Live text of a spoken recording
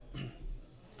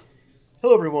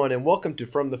Hello, everyone, and welcome to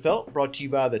From the Felt, brought to you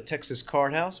by the Texas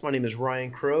Card House. My name is Ryan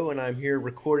Crow, and I'm here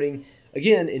recording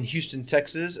again in Houston,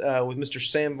 Texas, with Mr.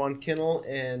 Sam Von Kennel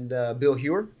and Bill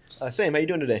Hewer. Sam, how you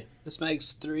doing today? This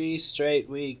makes 3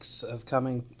 straight weeks of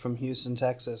coming from Houston,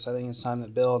 Texas. I think it's time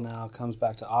that Bill now comes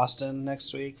back to Austin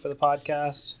next week for the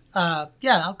podcast.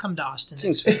 Yeah, I'll come to Austin.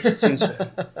 Seems fair. Seems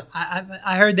fair.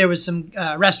 I heard there was some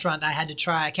restaurant I had to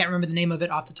try. I can't remember the name of it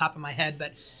off the top of my head,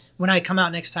 but when I come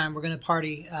out next time, we're going to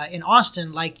party in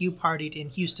Austin like you partied in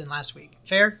Houston last week.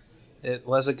 Fair? It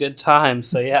was a good time,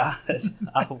 so yeah,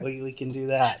 we can do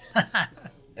that.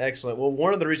 Excellent. Well,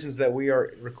 one of the reasons that we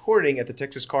are recording at the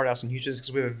Texas Card House in Houston is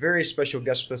because we have a very special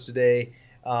guest with us today.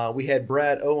 We had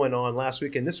Brad Owen on last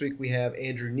week, and this week we have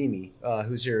Andrew Nemi,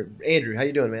 who's here. Andrew, how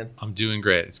you doing, man? I'm doing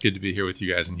great. It's good to be here with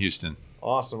you guys in Houston.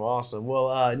 Awesome.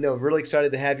 Well, really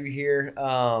excited to have you here.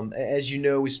 As you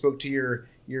know, we spoke to your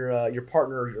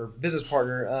partner, your business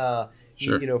partner,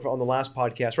 Sure. On the last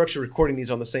podcast. We're actually recording these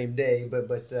on the same day,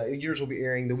 but yours will be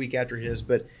airing the week after his.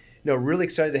 But really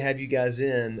excited to have you guys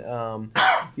in. One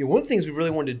of the things we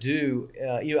really wanted to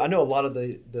do, I know a lot of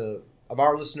of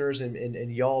our listeners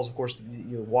and y'all's, of course,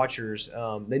 watchers,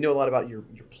 they know a lot about your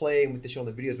play and what they show on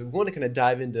the videos. But we want to kind of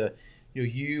dive into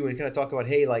you and kind of talk about,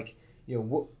 hey, like,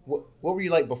 what were you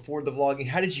like before the vlogging?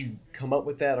 How did you come up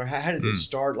with that, or how did it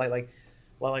start? Like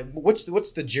what's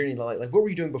the journey like? Like, what were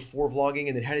you doing before vlogging,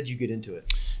 and then how did you get into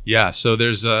it? Yeah, so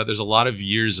there's a lot of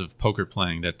years of poker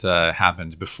playing that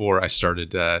happened before I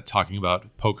started talking about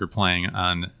poker playing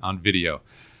on video.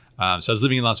 So I was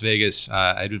living in Las Vegas.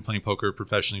 I had been playing poker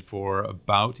professionally for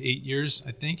about 8 years,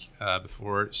 I think,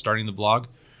 before starting the blog.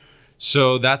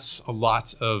 So that's a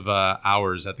lot of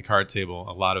hours at the card table,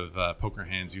 a lot of poker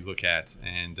hands you look at,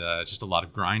 and just a lot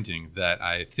of grinding that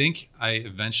I think I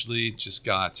eventually just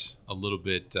got a little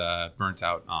bit burnt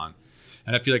out on.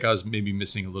 And I feel like I was maybe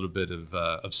missing a little bit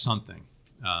of something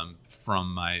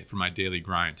from my daily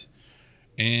grind.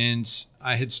 And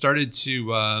I had started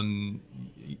to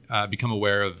become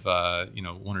aware of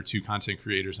one or two content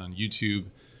creators on YouTube.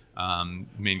 The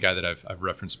main guy that I've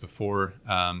referenced before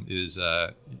is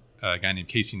a guy named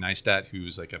Casey Neistat,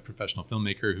 who's like a professional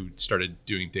filmmaker who started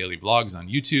doing daily vlogs on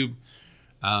YouTube.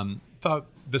 Thought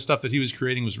the stuff that he was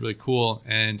creating was really cool,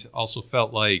 and also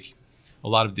felt like a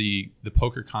lot of the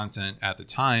poker content at the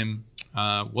time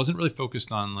wasn't really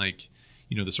focused on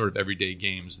the sort of everyday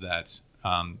games that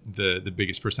the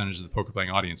biggest percentage of the poker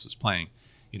playing audience was playing.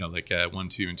 1,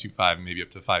 2, and 2, 5, maybe up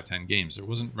to 5, 10 games. There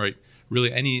wasn't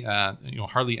really any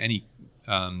hardly any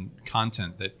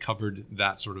content that covered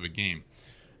that sort of a game.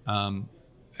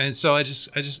 And so I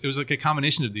just it was like a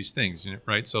combination of these things,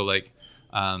 right? So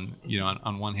on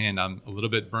one hand, I'm a little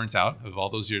bit burnt out of all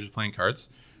those years of playing cards,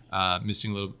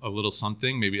 missing a little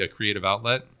something, maybe a creative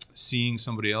outlet, seeing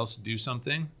somebody else do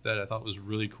something that I thought was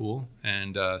really cool,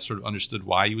 and sort of understood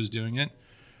why he was doing it,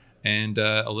 and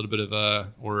a little bit of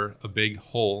a big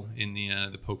hole in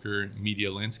the poker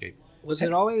media landscape. Was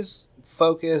it always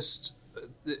focused?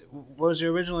 Was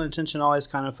your original intention always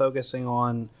kind of focusing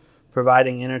on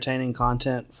providing entertaining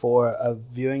content for a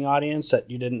viewing audience that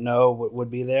you didn't know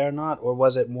would be there or not? Or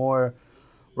was it more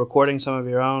recording some of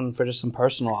your own for just some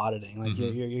personal auditing? Like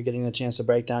you're getting the chance to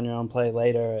break down your own play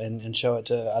later and show it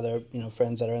to other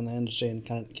friends that are in the industry and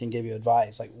kind of can give you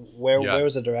advice. Like where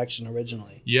was the direction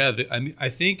originally? Yeah, I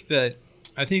think the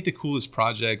coolest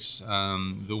projects,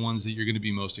 the ones that you're going to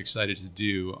be most excited to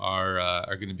do are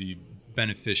going to be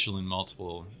beneficial in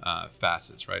multiple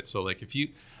facets, right? So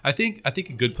I think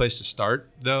a good place to start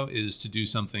though is to do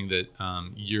something that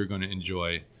you're going to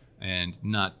enjoy and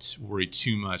not worry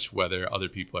too much whether other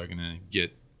people are going to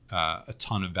get a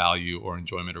ton of value or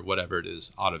enjoyment or whatever it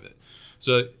is out of it.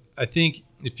 So I think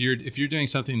if you're doing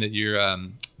something that you're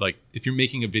if you're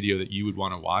making a video that you would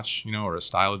want to watch, or a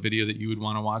style of video that you would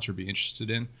want to watch or be interested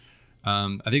in,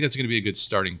 I think that's going to be a good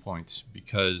starting point,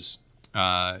 because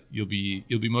you'll be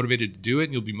motivated to do it,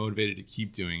 and you'll be motivated to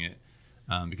keep doing it,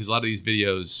 because a lot of these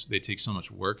videos, they take so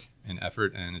much work and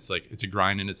effort, and it's a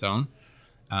grind in its own.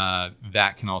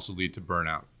 That can also lead to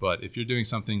burnout. But if you're doing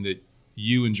something that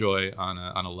you enjoy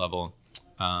on a level,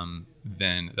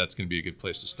 then that's going to be a good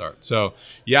place to start. So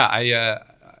yeah,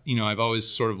 I've always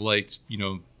sort of liked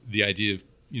the idea of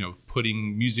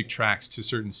putting music tracks to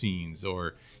certain scenes,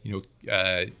 or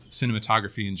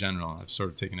cinematography in general. I've sort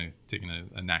of taken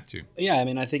a knack to. Yeah,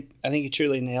 I think you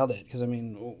truly nailed it, because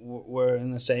we're in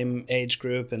the same age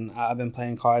group, and I've been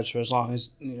playing cards for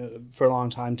for a long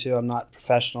time too. I'm not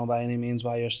professional by any means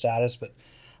by your status, but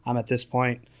I'm at this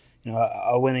point,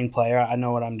 a winning player. I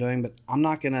know what I'm doing, but I'm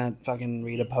not gonna fucking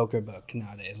read a poker book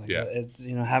nowadays.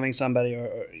 Having somebody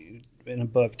or in a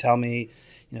book tell me,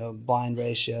 blind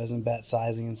ratios and bet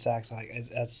sizing and stacks. Like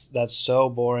that's so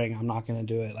boring. I'm not going to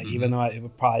do it. Like even though it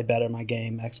would probably better my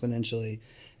game exponentially.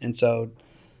 And so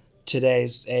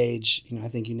today's age, I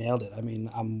think you nailed it. I mean,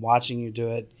 I'm watching you do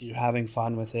it. You're having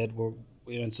fun with it.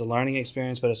 It's a learning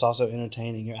experience, but it's also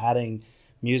entertaining. You're adding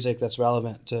music that's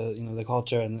relevant to the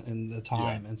culture and the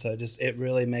time, and so it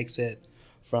really makes it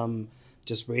from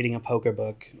just reading a poker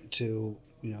book to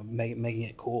making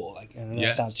it cool. Like, I know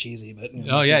that sounds cheesy, but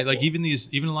like cool.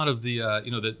 even a lot of the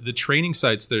the training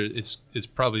sites there, it's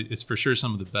for sure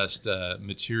some of the best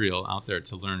material out there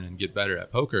to learn and get better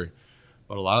at poker.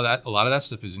 But a lot of that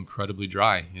stuff is incredibly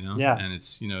dry, and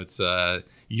it's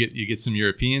you get some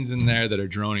Europeans in there that are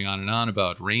droning on and on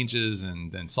about ranges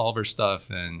and solver stuff,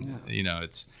 and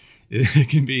it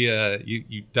can be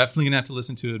you definitely gonna have to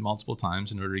listen to it multiple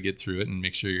times in order to get through it and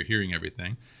make sure you're hearing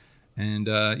everything. And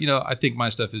I think my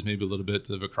stuff is maybe a little bit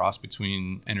of a cross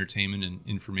between entertainment and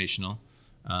informational,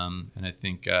 and I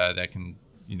think that can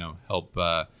help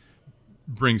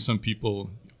bring some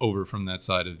people over from that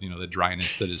side of the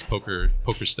dryness that is poker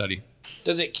study.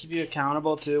 Does it keep you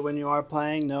accountable too when you are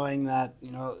playing, knowing that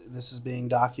this is being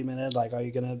documented? Like,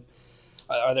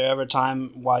 are there ever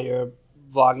time while you're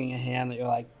vlogging a hand that you're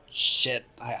like, shit,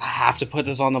 I have to put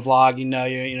this on the vlog?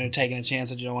 You're taking a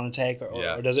chance that you don't want to take,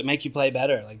 or does it make you play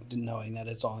better, like knowing that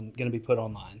it's going to be put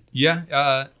online?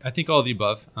 Yeah, I think all of the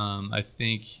above. I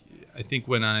think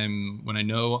when I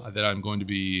know that I'm going to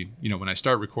be, when I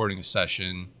start recording a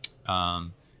session,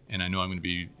 and I know I'm going to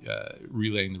be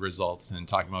relaying the results and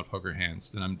talking about poker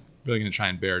hands, then I'm really going to try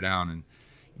and bear down and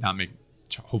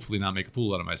hopefully not make a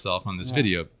fool out of myself on this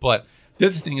video. But the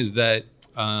other thing is that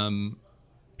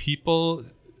people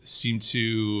seem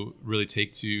to really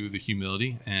take to the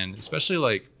humility, and especially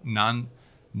like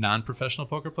non-professional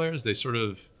poker players, they sort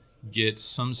of get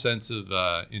some sense of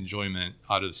enjoyment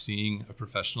out of seeing a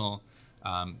professional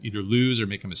either lose or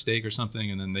make a mistake or something,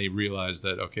 and then they realize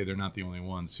that, okay, they're not the only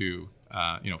ones who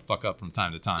fuck up from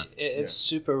time to time. It's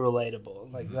super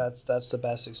relatable. Like that's the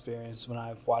best experience when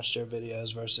I've watched your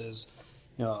videos versus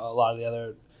a lot of the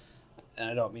other, and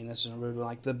I don't mean this in a rude way,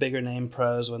 like the bigger name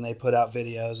pros when they put out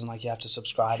videos and like you have to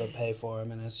subscribe or pay for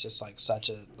them, and it's just like such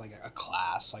a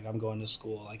class, like I'm going to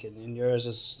school. Like and yours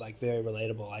is like very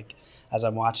relatable. Like as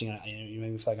I'm watching it, you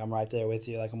make me feel like I'm right there with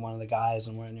you, like I'm one of the guys,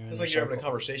 and you're in it's the like you're having a circle.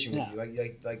 conversation with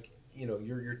you,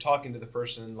 you're talking to the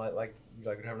person like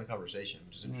you're having a conversation,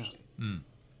 which is interesting.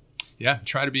 Yeah,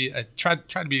 try to be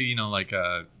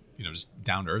just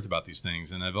down to earth about these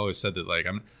things. And I've always said that like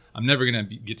I'm never gonna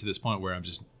get to this point where I'm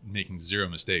just making zero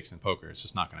mistakes in poker. It's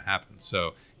just not gonna happen.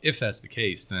 So if that's the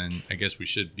case, then I guess we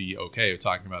should be okay with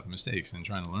talking about the mistakes and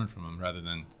trying to learn from them rather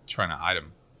than trying to hide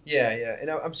them. Yeah,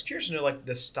 and I'm just curious to know like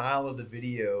the style of the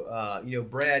video.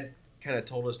 Brad kind of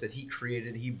told us that he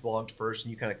vlogged first,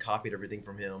 and you kind of copied everything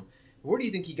from him. Where do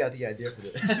you think he got the idea for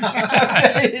this?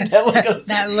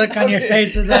 that look on your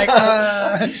face was like,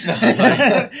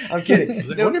 I'm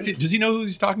kidding. I wonder does he know who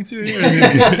he's talking to? Or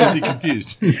is he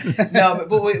confused? No,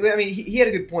 but wait, I mean, he had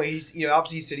a good point. He's,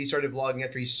 obviously he said he started vlogging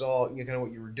after he saw, kind of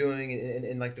what you were doing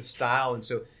and like the style. And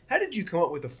so how did you come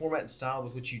up with the format and style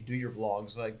with which you do your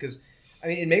vlogs? Like, because, I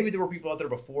mean, and maybe there were people out there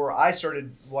before. I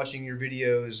started watching your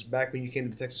videos back when you came to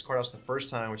the Texas Card House the first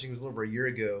time, which I think was a little over a year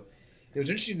ago. It was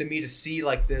interesting to me to see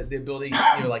like the ability,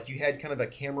 like you had kind of a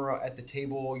camera at the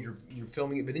table, you're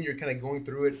filming it, but then you're kind of going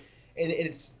through it, and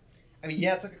it's, I mean,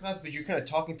 yeah, it's like a class, but you're kind of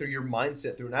talking through your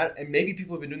mindset through it. And maybe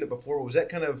people have been doing that before. Was that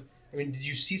kind of, I mean, did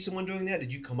you see someone doing that?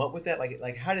 Did you come up with that?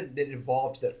 Like how did it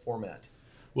evolve to that format?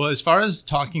 Well, as far as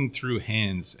talking through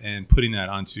hands and putting that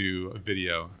onto a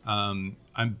video, I'm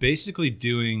basically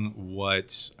doing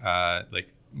what like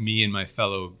me and my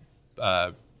fellow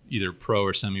either pro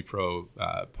or semi-pro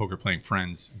poker playing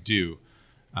friends do,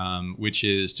 which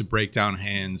is to break down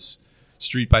hands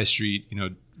street by street,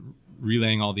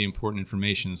 relaying all the important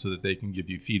information so that they can give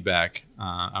you feedback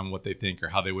on what they think or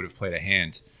how they would have played a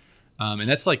hand. And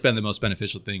that's like been the most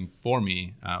beneficial thing for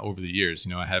me over the years.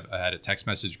 I had a text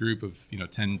message group of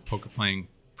 10 poker playing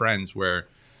friends where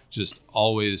just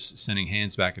always sending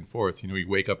hands back and forth. We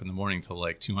wake up in the morning to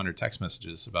like 200 text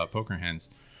messages about poker hands.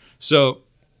 So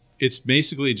it's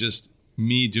basically just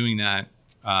me doing that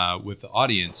with the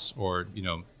audience, or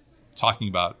talking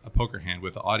about a poker hand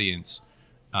with the audience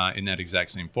in that exact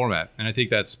same format. And I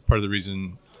think that's part of the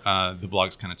reason the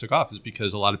vlogs kind of took off, is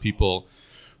because a lot of people,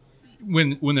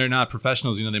 when they're not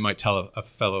professionals, they might tell a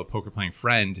fellow poker playing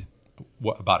friend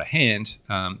about a hand.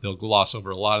 They'll gloss over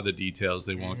a lot of the details.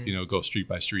 They won't go street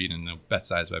by street, and they'll bet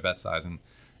size by bet size and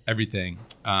everything.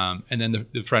 And then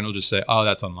the friend will just say, oh,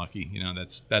 that's unlucky.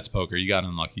 That's poker. You got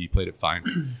unlucky. You played it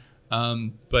fine.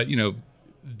 But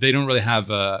they don't really have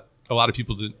a lot of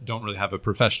people don't really have a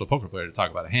professional poker player to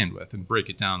talk about a hand with and break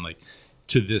it down like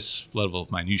to this level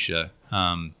of minutia.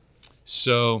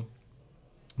 So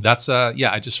that's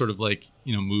I just sort of like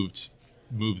moved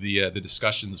the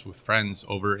discussions with friends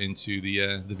over into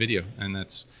the video, and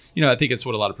that's I think it's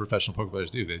what a lot of professional poker players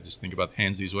do. They just think about the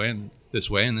hands this way,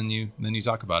 and then you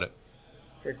talk about it.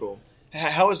 Very cool.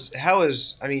 How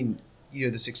is I mean,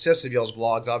 the success of y'all's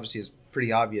vlogs obviously is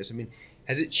pretty obvious. I mean,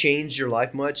 has it changed your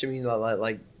life much? I mean,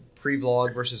 like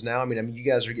pre-vlog versus now. I mean, you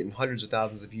guys are getting hundreds of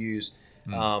thousands of views.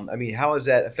 I mean, how has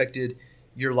that affected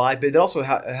your life? But also,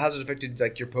 how's it affected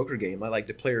like your poker game? Like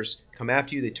the players come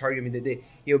after you, they target. I mean, they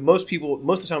most of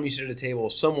the time you sit at a table,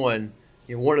 someone,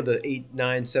 one of the 8,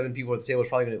 9, 7 people at the table is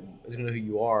probably gonna know who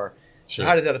you are. Sure. So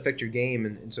how does that affect your game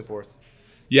and so forth?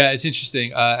 Yeah, it's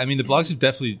interesting. I mean, the vlogs have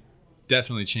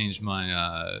definitely changed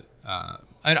my.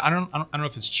 I don't know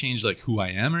if it's changed like who I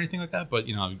am or anything like that, but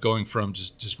going from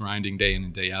just grinding day in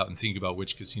and day out and thinking about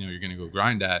which casino you're going to go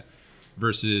grind at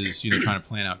versus trying to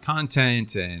plan out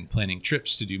content and planning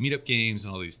trips to do meetup games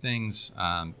and all these things.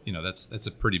 That's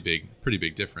a pretty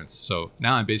big difference. So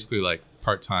now I'm basically like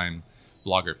part-time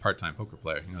vlogger, part-time poker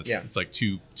player. It's like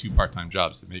two part-time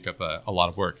jobs that make up a lot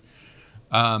of work.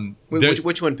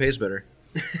 Which one pays better?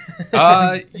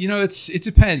 It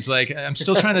depends. Like I'm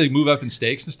still trying to move up in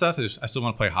stakes and stuff. I still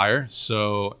want to play higher.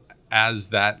 So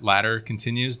as that ladder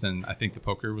continues, then I think the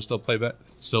poker will still pay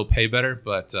better.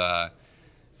 But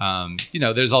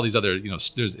there's all these other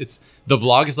the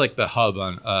vlog is like the hub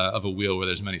of a wheel where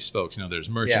there's many spokes. There's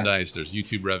merchandise, there's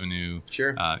YouTube revenue,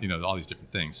 sure. All these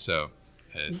different things. So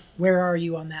where are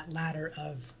you on that ladder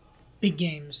of big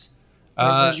games?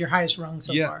 Where's your highest rung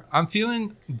so far?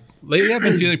 Lately I've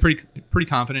been feeling pretty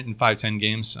confident in 5-10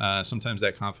 games. Sometimes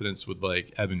that confidence would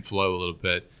like ebb and flow a little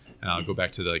bit, and I'll go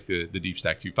back to like the Deep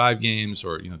Stack 2-5 games,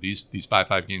 or these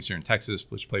 5-5 games here in Texas,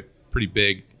 which play pretty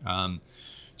big.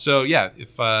 So yeah,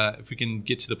 if we can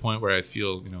get to the point where I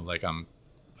feel like I'm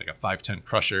like a 5-10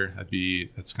 crusher,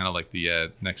 that's kind of like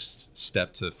the next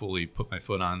step to fully put my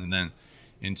foot on, and then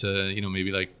into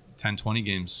maybe like 10-20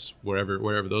 games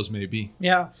wherever those may be.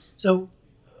 Yeah. So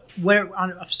for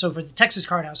the Texas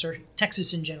Card House, or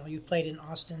Texas in general, you've played in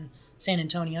Austin, San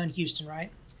Antonio, and Houston,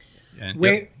 right? And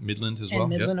Midland as well. And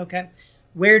Midland, okay.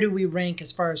 Where do we rank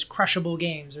as far as crushable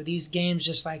games? Are these games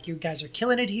just like you guys are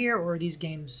killing it here, or are these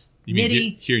games you mean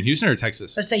nitty? Here in Houston or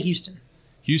Texas? Let's say Houston.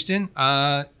 Houston,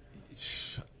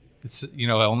 it's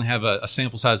I only have a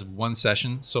sample size of one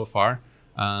session so far,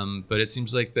 but it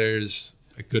seems like there's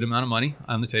a good amount of money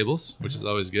on the tables, which is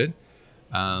always good.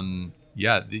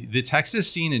 The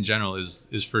Texas scene in general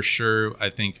is for sure, I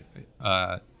think,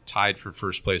 tied for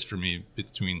first place for me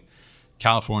between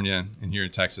California and here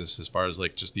in Texas, as far as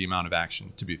like just the amount of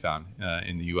action to be found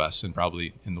in the U.S. and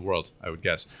probably in the world, I would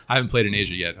guess. I haven't played in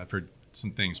Asia yet. I've heard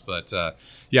some things, but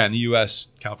in the U.S.,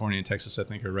 California and Texas, I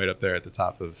think, are right up there at the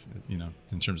top of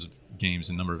in terms of games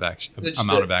and number of action,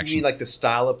 amount of action. You mean like the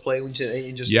style of play when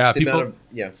you just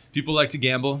people like to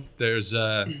gamble. There's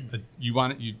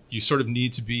you sort of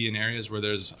need to be in areas where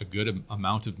there's a good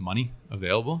amount of money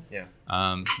available.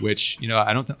 Yeah. Which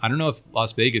I don't know if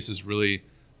Las Vegas is really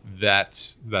that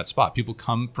spot. People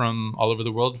come from all over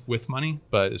the world with money,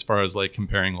 but as far as like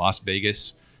comparing Las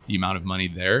Vegas, the amount of money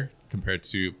there compared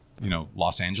to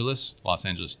Los Angeles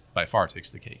by far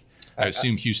takes the cake. I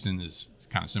assume Houston is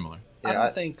kind of similar. I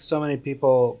don't think so many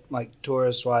people, like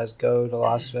tourist-wise, go to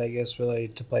Las Vegas really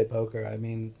to play poker. I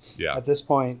mean, at this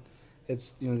point,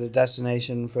 it's the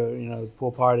destination for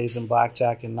pool parties and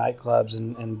blackjack and nightclubs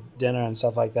and dinner and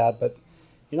stuff like that. But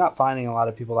you're not finding a lot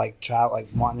of people like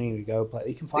wanting to go play.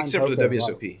 You can find except for the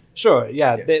WSOP. Sure,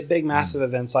 yeah. Big massive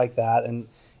events like that, and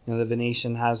the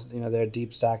Venetian has their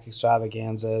Deep Stack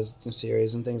Extravaganzas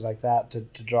series and things like that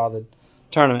to draw the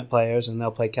tournament players, and they'll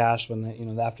play cash when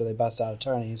they after they bust out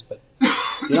attorneys. But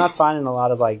you're not finding a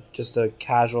lot of like just a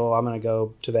casual, I'm going to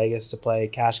go to Vegas to play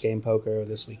cash game poker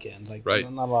this weekend. Like right.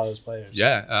 Not a lot of those players.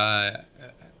 Yeah,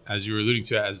 as you were alluding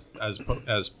to,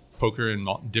 as poker and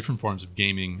different forms of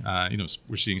gaming,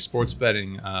 we're seeing sports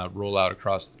betting roll out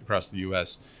across the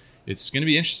U.S. It's going to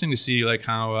be interesting to see like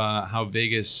how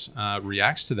Vegas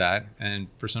reacts to that, and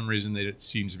for some reason it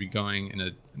seems to be going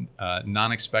in a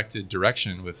non-expected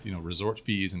direction with resort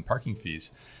fees and parking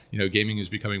fees. Gaming is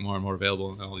becoming more and more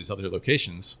available in all these other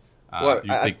locations.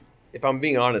 If I'm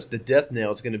being honest, the death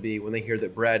knell is going to be when they hear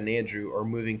that Brad and Andrew are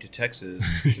moving to Texas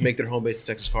to make their home base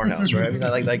the Texas Card House, right? I mean,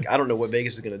 I don't know what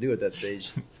Vegas is going to do at that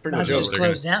stage. It's pretty much just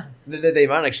closed down. They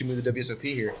might actually move the WSOP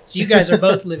here. So you guys are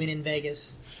both living in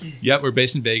Vegas. Yeah, we're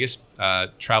based in Vegas.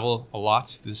 Travel a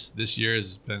lot. This year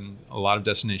has been a lot of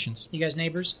destinations. You guys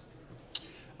neighbors?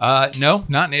 No,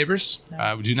 not neighbors.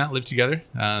 No. We do not live together.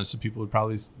 Some people would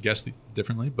probably guess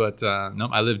differently, but no,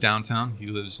 I live downtown. He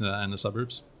lives in the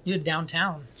suburbs. You live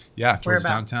downtown. Yeah, towards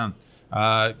Whereabouts? downtown.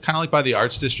 Kind of like by the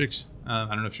Arts District. I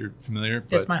don't know if you're familiar.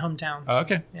 But, It's my hometown. Oh,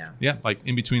 okay. Yeah. Yeah, like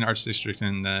in between Arts District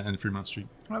and Fremont Street.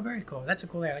 Oh, very cool. That's a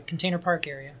cool area. Like Container Park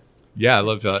area. Yeah, I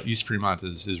love East Fremont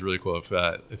is really cool.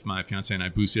 If my fiance and I,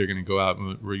 Boosie, are going to go out,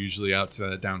 we're usually out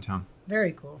downtown.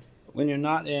 Very cool. When you're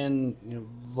not in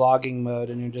vlogging mode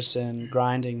and you're just in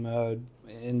grinding mode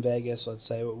in Vegas, let's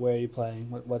say, where are you playing?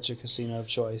 What's your casino of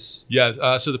choice?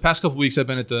 Yeah, so the past couple weeks I've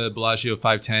been at the Bellagio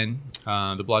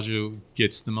 510. The Bellagio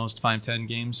gets the most 510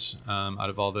 games out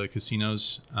of all the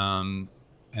casinos.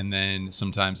 And then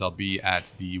sometimes I'll be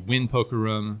at the Wynn Poker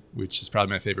Room, which is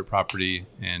probably my favorite property,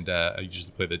 and I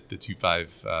usually play the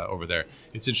 2-5 over there.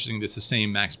 It's interesting. It's the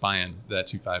same max buy-in, that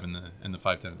 2-5 and the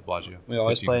 510 at the Bellagio. We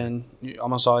always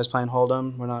almost always playing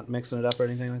Hold'em. We're not mixing it up or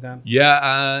anything like that.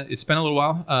 Yeah, it's been a little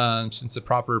while since the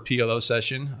proper PLO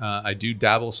session. I do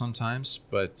dabble sometimes,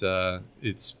 but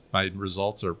my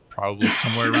results are probably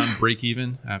somewhere around break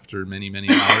even after many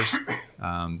hours.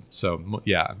 So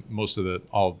yeah, most of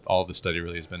all the study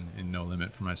really has been in no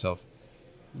limit for myself.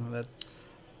 Well,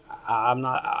 I'm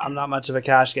not much of a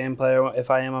cash game player.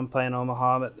 If I am, I'm playing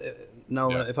Omaha.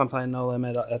 But if I'm playing No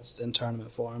Limit, that's in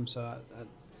tournament form. So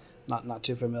I'm not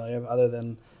too familiar. Other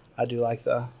than I do like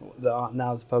the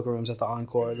now the poker rooms at the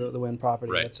Encore, the Wynn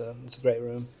property. Right. It's a great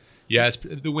room. Yeah,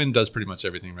 the Wynn does pretty much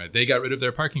everything right. They got rid of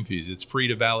their parking fees. It's free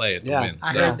to valet at the Wynn.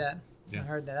 I heard that. Yeah. I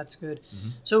heard that. That's good. Mm-hmm.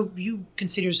 So you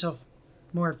consider yourself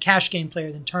more of a cash game player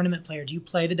than tournament player. Do you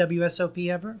play the WSOP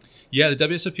ever? Yeah, the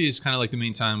WSOP is kind of like the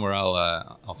main time where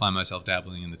I'll find myself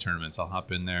dabbling in the tournaments. I'll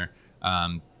hop in there.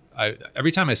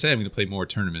 Every time I say I'm going to play more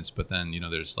tournaments, but then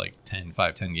there's like 10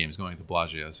 games going at the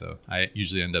Bellagio, so I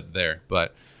usually end up there.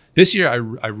 But this year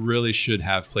I really should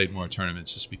have played more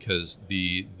tournaments, just because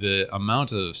the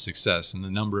amount of success and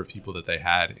the number of people that they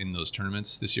had in those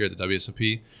tournaments this year at the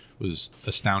WSOP was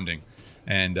astounding.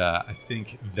 And I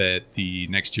think that the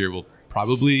next year will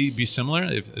probably be similar,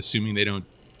 assuming they don't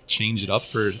change it up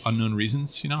for unknown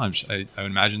reasons. I would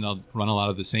imagine they'll run a lot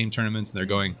of the same tournaments, and they're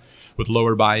going with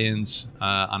lower buy-ins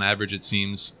on average, it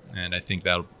seems. And I think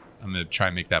I'm going to try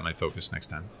and make that my focus next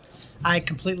time. I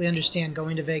completely understand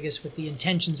going to Vegas with the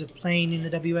intentions of playing in the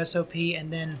WSOP,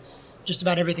 and then just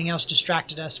about everything else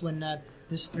distracted us when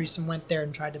this threesome went there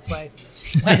and tried to play.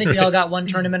 I think we all got one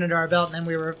tournament under our belt, and then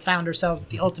we found ourselves at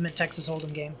the ultimate Texas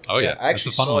Hold'em game. Oh yeah, I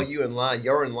actually saw you in line.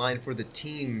 You were in line for the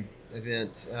team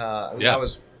event. I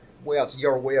was way out, so you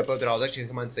were way up there. I was actually going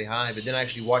to come on and say hi, but then I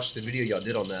actually watched the video y'all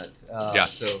did on that.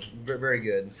 So very, very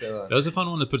good. So that was a fun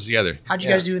one to put together. How'd you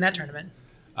guys do in that tournament?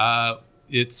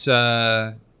 It's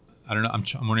I don't know.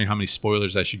 I'm wondering how many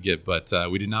spoilers I should give, but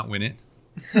we did not win it.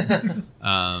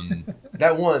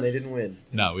 That one, they didn't win.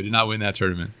 No, we did not win that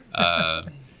tournament.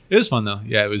 It was fun though.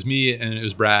 Yeah, it was me and it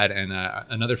was Brad and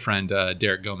another friend,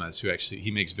 Derek Gomez, who actually he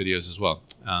makes videos as well.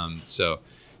 So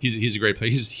he's a great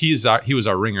player. He was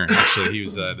our ringer actually. He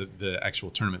was the actual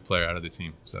tournament player out of the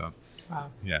team. So wow.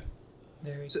 Yeah.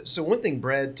 So one thing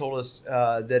Brad told us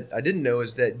that I didn't know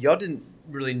is that y'all didn't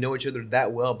really know each other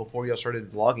that well before y'all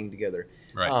started vlogging together.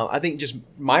 Right. I think just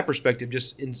my perspective,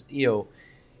 just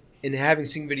in having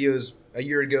seen videos a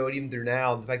year ago and even through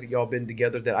now, the fact that y'all been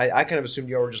together, that I kind of assumed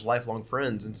y'all were just lifelong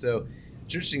friends. And so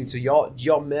it's interesting. So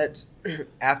y'all met right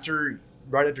after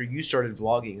you started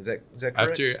vlogging. Is that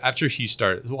correct? After he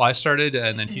started. Well, I started,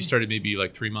 and then he started maybe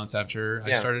like 3 months after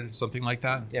I started, something like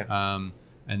that. Yeah.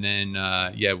 And then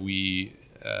we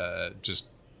just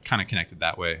kind of connected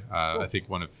that way. Cool. I think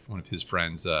one of his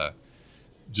friends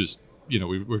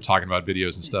we were talking about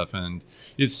videos and stuff, and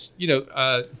it's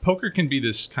poker can be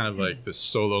this kind of like this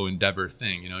solo endeavor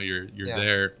thing. You're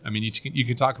there. I mean, you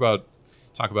can talk about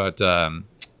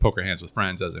poker hands with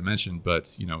friends, as I mentioned,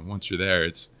 but once you're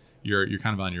there, you're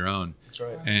kind of on your own. That's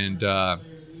right. And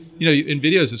in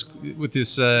videos, with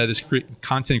this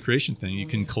content creation thing, you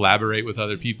can collaborate with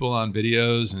other people on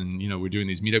videos, and we're doing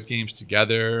these meetup games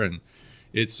together, and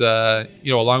it's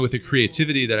along with the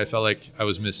creativity that I felt like I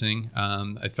was missing.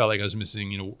 I felt like I was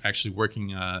missing actually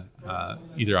working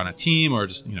either on a team or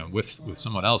just with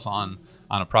someone else on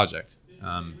a project.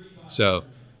 So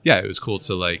yeah, it was cool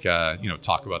to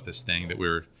talk about this thing that we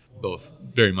were both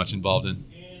very much involved in.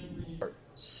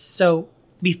 So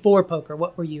before poker,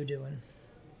 what were you doing?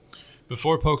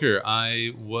 Before poker,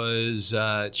 I was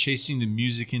chasing the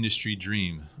music industry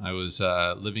dream. I was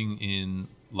living in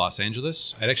Los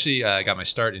Angeles. I'd actually got my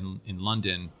start in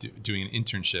London doing an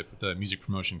internship with a music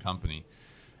promotion company.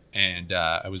 And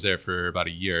I was there for about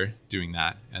a year doing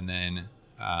that. And then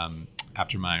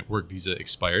after my work visa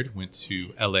expired, went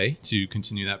to LA to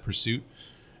continue that pursuit.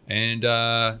 And,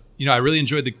 I really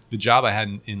enjoyed the job I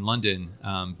had in London,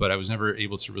 but I was never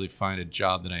able to really find a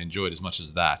job that I enjoyed as much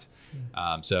as that.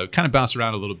 So kind of bounced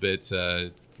around a little bit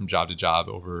from job to job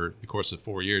over the course of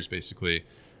 4 years, basically.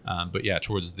 But yeah,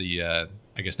 towards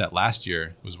I guess that last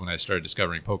year was when I started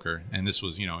discovering poker. And this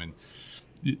was, in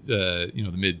the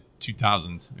mid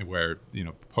 2000s, where,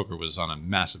 poker was on a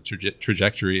massive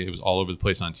trajectory. It was all over the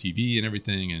place on TV and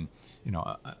everything. And,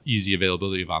 easy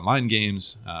availability of online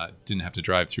games. Didn't have to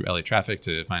drive through LA traffic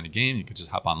to find a game. You could just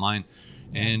hop online.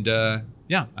 And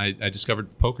I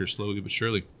discovered poker slowly but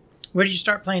surely. Where did you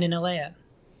start playing in LA at?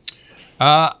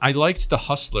 I liked the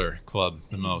Hustler Club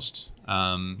the most.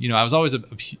 I was always a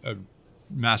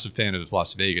massive fan of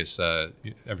Las Vegas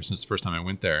ever since the first time I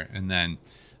went there. And then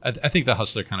I think the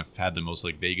Hustler kind of had the most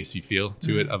like Vegas-y feel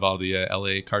to it of all the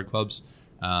LA card clubs.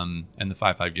 And the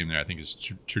 5-5 game there, I think, is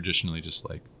traditionally just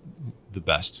like the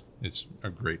best. It's a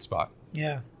great spot.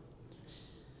 Yeah.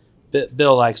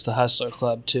 Bill likes the Hustler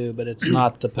Club too, but it's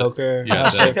not the poker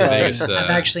Hustler Club. I've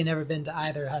actually never been to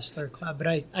either Hustler Club, but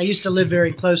I used to live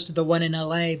very close to the one in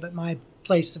LA, but my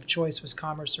place of choice was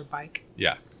Commerce or Bike.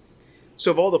 Yeah.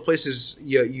 So of all the places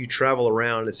you travel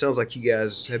around, it sounds like you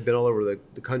guys have been all over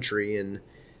the country. And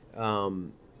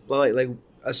like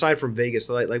aside from Vegas,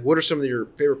 like what are some of your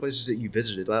favorite places that you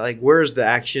visited? Like where is the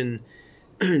action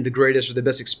the greatest or the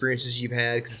best experiences you've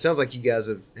had? Because it sounds like you guys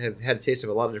have had a taste of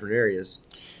a lot of different areas.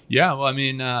 Yeah, well, I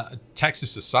mean,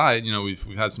 Texas aside, we've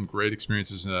had some great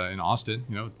experiences in Austin.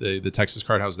 The Texas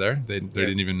Card House there. They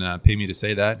didn't even pay me to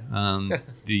say that.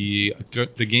 The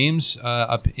games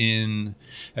up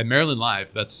at Maryland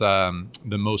Live. That's the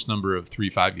most number of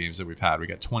 3-5 games that we've had. We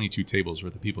got 22 tables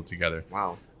worth of people together.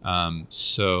 Wow.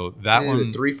 So that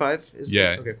one 3-5 is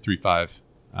okay. 3-5.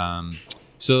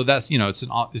 So that's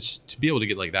it's to be able to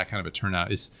get like that kind of a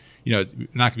turnout. It's not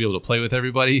gonna be able to play with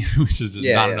everybody, which is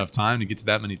not enough time to get to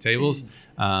that many tables.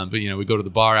 But we go to the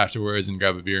bar afterwards and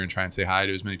grab a beer and try and say hi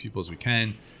to as many people as we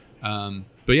can.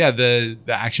 But yeah, the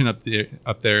action up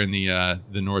there in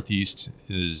the Northeast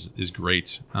is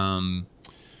great.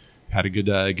 Had a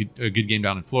good game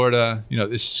down in Florida.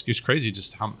 It's crazy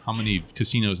just how many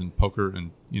casinos and poker and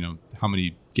how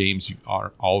many games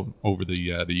are all over the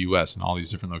U.S. and all these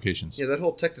different locations. Yeah, that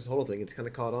whole Texas Hold'em thing, it's kind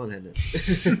of caught on, hasn't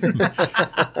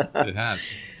it? It has.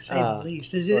 Say the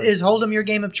least. Is Hold'em your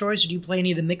game of choice, or do you play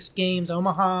any of the mixed games,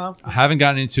 Omaha? I haven't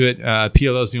gotten into it.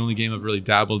 PLO is the only game I've really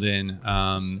dabbled in.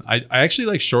 I actually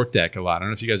like Short Deck a lot. I don't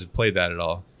know if you guys have played that at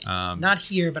all. Not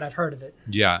here, but I've heard of it.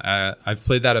 Yeah, I've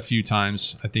played that a few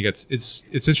times. I think it's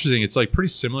interesting. It's like pretty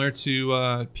similar to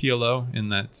PLO in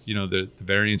that the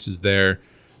variance is there.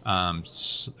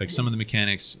 Like some of the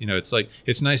mechanics,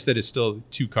 it's nice that it's still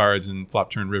 2 cards and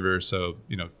flop turn river, so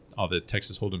all the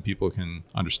Texas Hold'em people can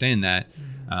understand that.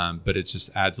 But it just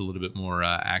adds a little bit more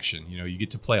action. You get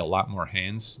to play a lot more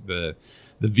hands. The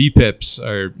VPIPs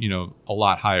are a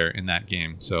lot higher in that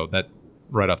game, so that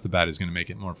right off the bat is going to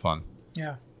make it more fun.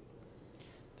 Yeah.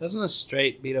 Doesn't a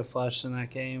straight beat a flush in that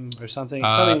game or something?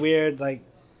 Something weird like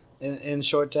in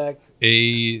Short Deck?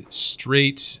 A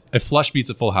flush beats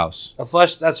a full house. A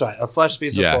flush, that's right. A flush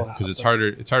beats a full house. Because it's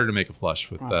harder to make a flush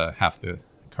with half the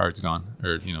cards gone,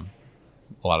 or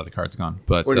a lot of the cards gone.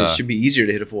 But or it should be easier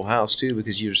to hit a full house too,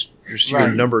 because you're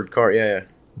a numbered card. Yeah.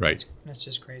 Right. That's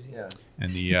just crazy. Yeah.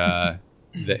 And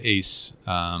the ace.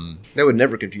 That would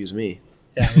never confuse me.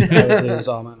 Yeah, I would lose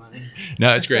all my money.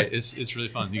 No, it's great. It's really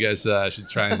fun. You guys should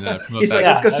try and promote He's that. like,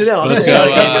 let's go sit down. Let's go.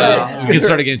 We can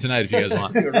start a game tonight if you guys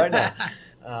want. Right now.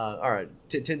 All right.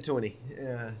 10-20.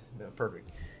 No,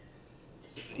 perfect.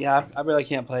 Yeah, I really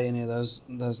can't play any of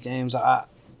those games. I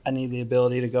need the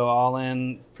ability to go all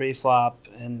in pre-flop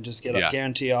and just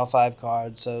guarantee all 5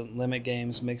 cards. So limit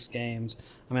games, mixed games.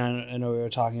 I mean, I know we were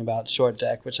talking about Short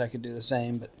Deck, which I could do the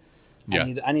same, but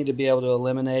I need to be able to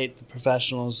eliminate the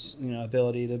professionals'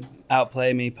 ability to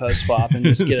outplay me post flop and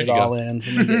just get it all in.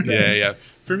 Yeah.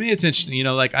 For me, it's interesting.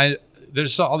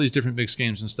 There's all these different mixed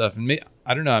games and stuff, and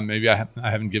I don't know. Maybe I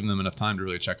haven't given them enough time to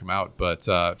really check them out. But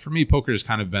for me, poker has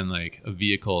kind of been like a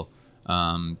vehicle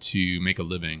to make a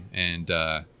living, and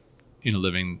in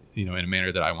a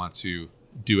manner that I want to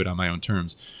do it on my own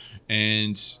terms.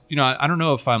 And I don't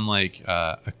know if I'm like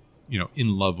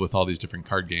in love with all these different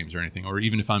card games or anything, or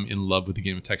even if I'm in love with the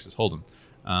game of Texas Hold'em.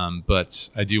 But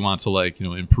I do want to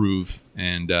improve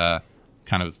and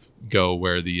kind of go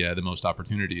where the most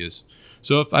opportunity is.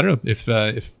 So if I don't know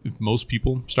if most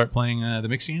people start playing the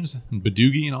mixed games and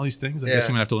Badoogie and all these things, I guess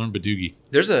I'm gonna have to learn Badoogie.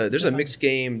 There's a mixed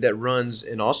game that runs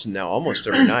in Austin now almost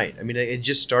every night. I mean, it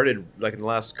just started like in the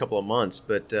last couple of months,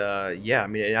 but I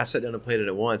mean, I sat down and played it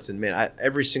at once, and man,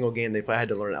 every single game they play, I had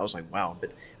to learn it. I was like, wow.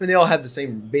 But I mean, they all have the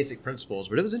same basic principles,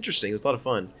 but it was interesting. It was a lot of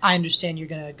fun. I understand you're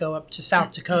going to go up to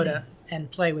South Dakota and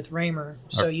play with Raymer,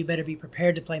 so you better be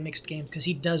prepared to play mixed games because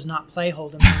he does not play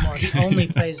Hold'em anymore. He only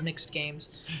plays mixed games,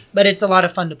 but it's a lot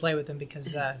of fun to play with him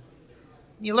because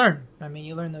you learn. I mean,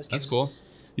 you learn those games. That's cool.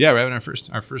 Yeah, we're having our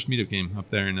first meetup game up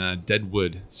there in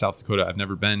Deadwood, South Dakota. I've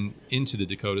never been into the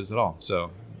Dakotas at all,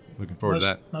 so looking forward to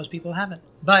that. Most people haven't,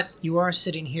 but you are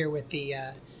sitting here with the.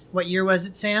 What year was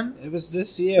it, Sam? It was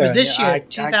this year. It was this year,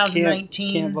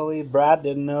 2019. I can't believe Brad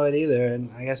didn't know it either,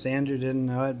 and I guess Andrew didn't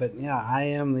know it. But yeah, I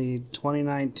am the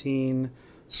 2019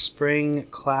 Spring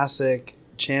Classic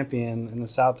champion in the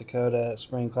South Dakota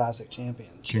Spring Classic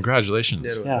Championships.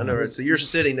 Congratulations! Yeah, I know, right? So you're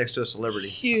sitting next to a celebrity,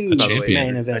 huge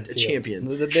main event, a champion,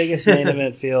 the biggest main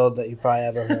event field that you probably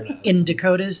ever heard of. In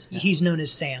Dakotas, he's known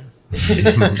as Sam.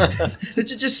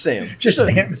 Just Sam. Just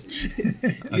Sam.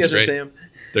 You guys are Sam.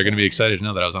 They're going to be excited to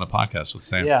know that I was on a podcast with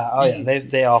Sam. Yeah, oh yeah,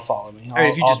 they all follow me.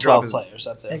 If you just drop 12 players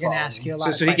up there. They're going to ask you a lot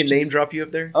of so questions. he can name drop you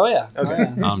up there? Oh yeah. Okay.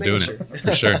 Oh, yeah. I'm doing it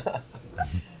for sure.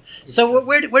 So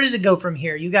where does it go from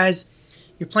here? You guys,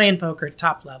 you're playing poker at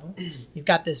top level. You've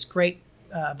got this great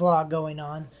vlog going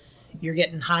on. You're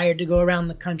getting hired to go around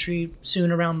the country,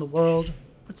 soon around the world.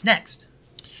 What's next?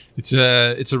 It's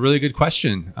a really good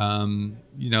question.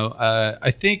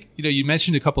 I think you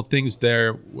mentioned a couple things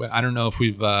there. I don't know if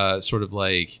we've sort of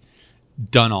like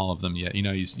done all of them yet.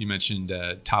 You mentioned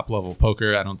top level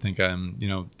poker. I don't think I'm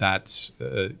that's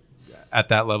at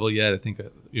that level yet. I think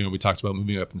we talked about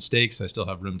moving up in stakes. I still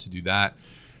have room to do that.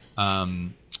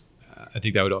 I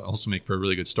think that would also make for a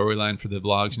really good storyline for the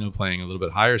vlogs. Playing a little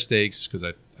bit higher stakes because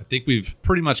I think we've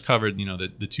pretty much covered the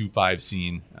 2-5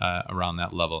 scene around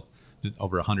that level.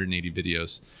 Over 180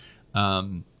 videos.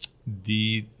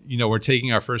 We're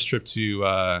taking our first trip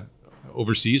to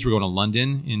overseas. We're going to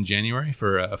London in January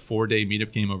for a 4-day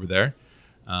meetup game over there.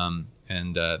 And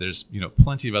there's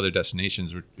plenty of other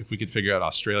destinations. If we could figure out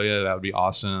Australia, that would be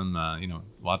awesome.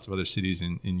 Lots of other cities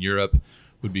in Europe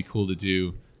would be cool to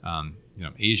do.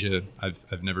 Asia.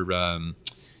 I've never been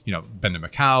to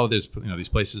Macau. There's these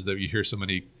places that you hear so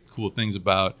many cool things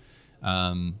about.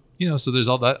 So there's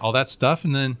all that stuff,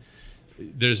 and then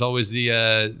there's always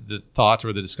the thought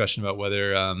or the discussion about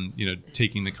whether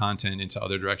taking the content into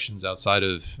other directions outside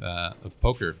of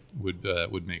poker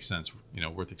would make sense.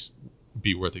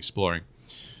 Be worth exploring.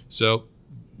 So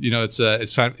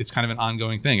it's kind of an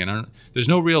ongoing thing, and there's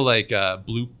no real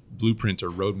blueprint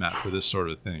or roadmap for this sort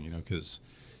of thing. Because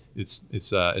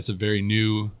it's a very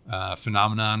new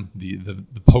phenomenon. The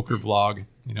poker vlog,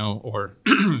 or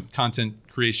content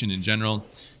creation in general.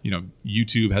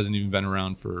 YouTube hasn't even been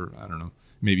around for, I don't know,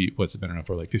 maybe what's it been around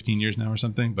for, like 15 years now or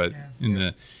something. But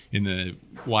in the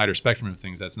wider spectrum of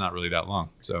things, that's not really that long.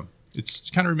 So it's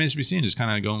kind of remains to be seen. Just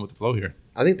kind of going with the flow here.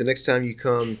 I think the next time you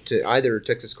come to either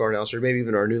Texas Card House or maybe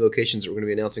even our new locations that we're going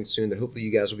to be announcing soon that hopefully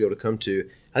you guys will be able to come to,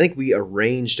 I think we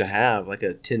arrange to have like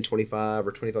a 10-25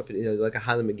 or 25, like a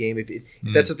high limit game. If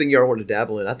that's something you all want to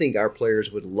dabble in, I think our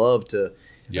players would love to.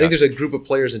 Yeah. I think there's a group of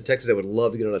players in Texas that would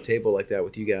love to get on a table like that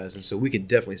with you guys, and so we could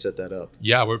definitely set that up.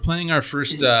 Yeah, we're playing our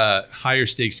first higher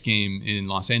stakes game in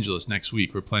Los Angeles next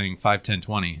week. We're playing 5, 10,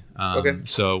 20. Okay.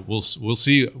 So we'll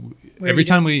see. Every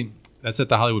time that's at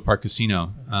the Hollywood Park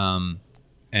Casino, and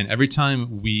every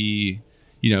time we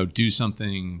do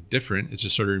something different, it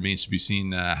just sort of remains to be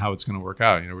seen how it's going to work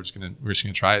out. We're just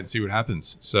gonna try it and see what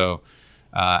happens. So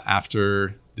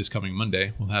after this coming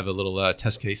Monday, we'll have a little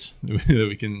test case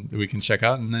that we can check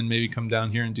out, and then maybe come down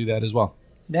here and do that as well.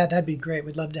 That'd be great.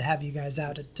 We'd love to have you guys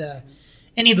out at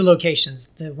any of the locations,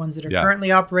 the ones that are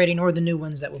currently operating or the new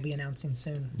ones that we'll be announcing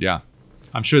soon. Yeah,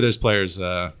 I'm sure there's players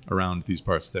around these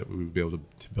parts that we would be able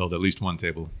to build at least one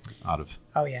table out of.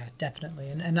 Oh yeah, definitely.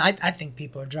 And I think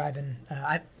people are driving.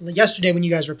 Yesterday when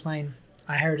you guys were playing,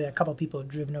 I heard a couple of people had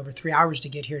driven over 3 hours to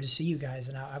get here to see you guys,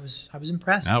 and I was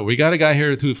impressed. Now, we got a guy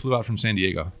here who flew out from San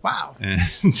Diego. Wow.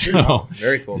 And so,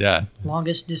 very cool. Yeah.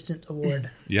 Longest distant award.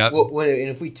 Yeah. Well, and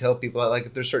if we tell people, like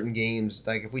if there's certain games,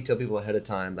 like if we tell people ahead of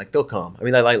time, like they'll come. I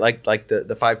mean, like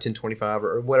the 5, 10, 25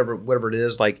 or whatever it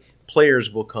is, like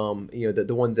players will come,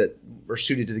 the ones that are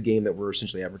suited to the game that we're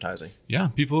essentially advertising. Yeah,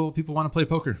 people want to play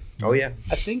poker. Oh, yeah.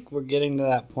 I think we're getting to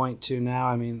that point, too, now.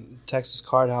 I mean, Texas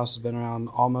Card House has been around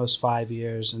almost 5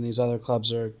 years, and these other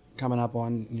clubs are coming up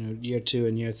on, year 2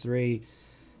 and year 3.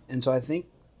 And so I think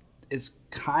it's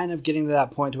kind of getting to that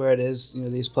point where it is,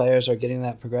 these players are getting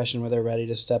that progression where they're ready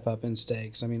to step up in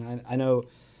stakes. I mean, I know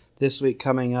this week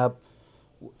coming up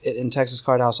in Texas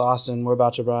Card House Austin, we're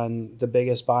about to run the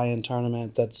biggest buy-in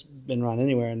tournament that's been run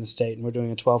anywhere in the state, and we're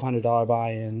doing a $1,200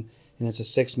 buy-in, and it's a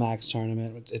 6-max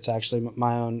tournament. It's actually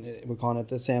my own, we're calling it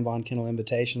the Sam Von Kindle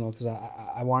Invitational, because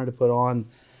I wanted to put on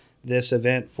this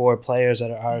event for players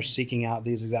that are seeking out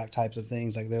these exact types of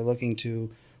things. Like, they're looking to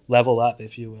level up,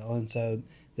 if you will, and so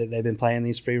they've been playing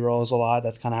these free rolls a lot.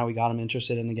 That's kind of how we got them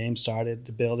interested in the game, started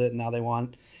to build it, and now they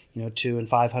want $200 and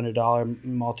 $500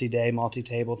 multi-day,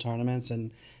 multi-table tournaments,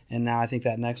 and now I think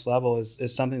that next level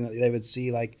is something that they would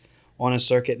see like on a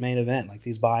circuit main event. Like,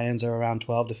 these buy-ins are around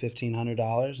 $1,200 to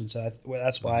 $1,500, and so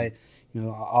that's why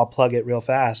I'll plug it real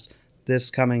fast. This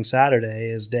coming Saturday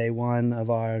is day one of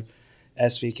our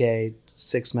SVK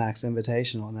 6-max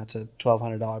Invitational, and that's a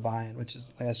 $1,200 buy-in, which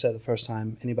is, like I said, the first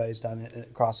time anybody's done it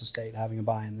across the state, having a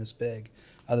buy-in this big,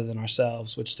 other than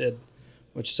ourselves, which set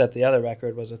the other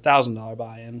record, was a $1,000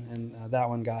 buy-in, and that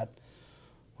one got,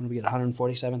 when did we get,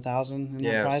 $147,000 in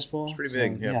that prize pool? It's pretty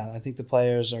big. Yeah, I think the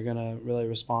players are going to really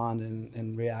respond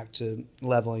and react to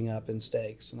leveling up in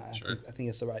stakes, and I think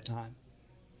it's the right time.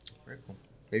 Very cool.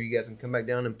 Maybe you guys can come back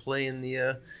down and play in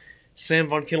the Sam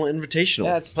Von Kindle Invitational.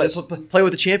 Yeah, play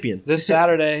with the champion. This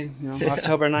Saturday,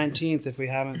 October 19th, if we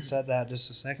haven't said that just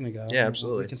a second ago. Yeah,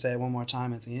 absolutely. We can say it one more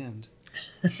time at the end.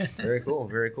 Very cool,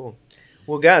 very cool.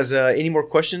 Well, guys, any more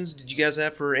questions did you guys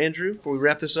have for Andrew before we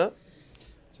wrap this up?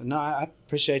 So, no, I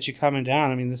appreciate you coming down.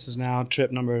 I mean, this is now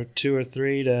trip number 2 or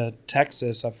 3 to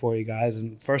Texas up for you guys,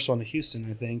 and first one to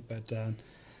Houston, I think. But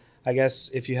I guess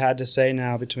if you had to say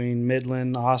now between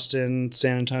Midland, Austin,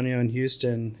 San Antonio, and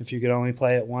Houston, if you could only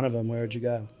play at one of them, where would you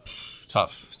go?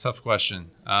 Tough question.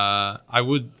 I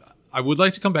would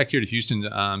like to come back here to Houston.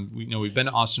 We've been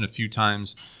to Austin a few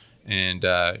times, and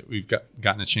we've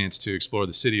gotten a chance to explore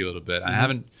the city a little bit. I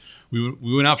haven't.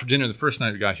 We went out for dinner the first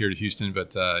night we got here to Houston,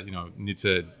 but need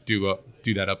to do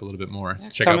that up a little bit more.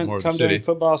 Check out more of the city. Come during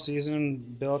football season,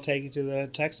 Bill will take you to the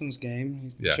Texans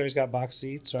game. I'm sure he's got box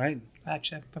seats, right?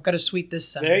 Actually, I've got a suite this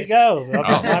Sunday. There you go.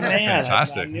 My man.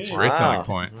 Fantastic. It's a great selling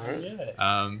point.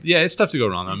 It's tough to go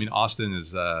wrong. I mean, Austin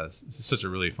is such a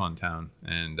really fun town,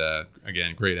 and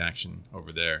again, great action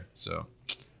over there. So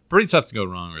pretty tough to go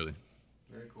wrong, really.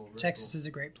 Very cool. Texas is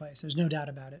a great place. There's no doubt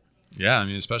about it. Yeah, I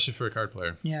mean, especially for a card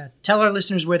player. Yeah. Tell our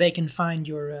listeners where they can find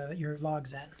your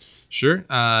logs at. Sure.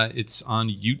 It's on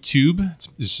YouTube.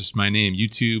 It's just my name,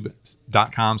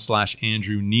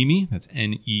 youtube.com/Andrew Neeme. That's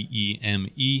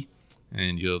Neeme.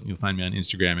 And you'll find me on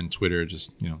Instagram and Twitter.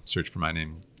 Just search for my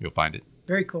name. You'll find it.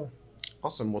 Very cool.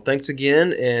 Awesome. Well, thanks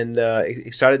again, and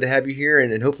excited to have you here,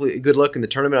 and hopefully good luck in the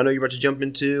tournament. I know you're about to jump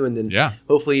into, and then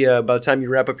hopefully by the time you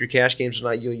wrap up your cash games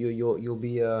tonight, you'll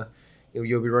be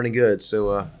running good.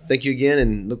 So thank you again,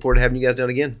 and look forward to having you guys down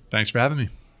again. Thanks for having me.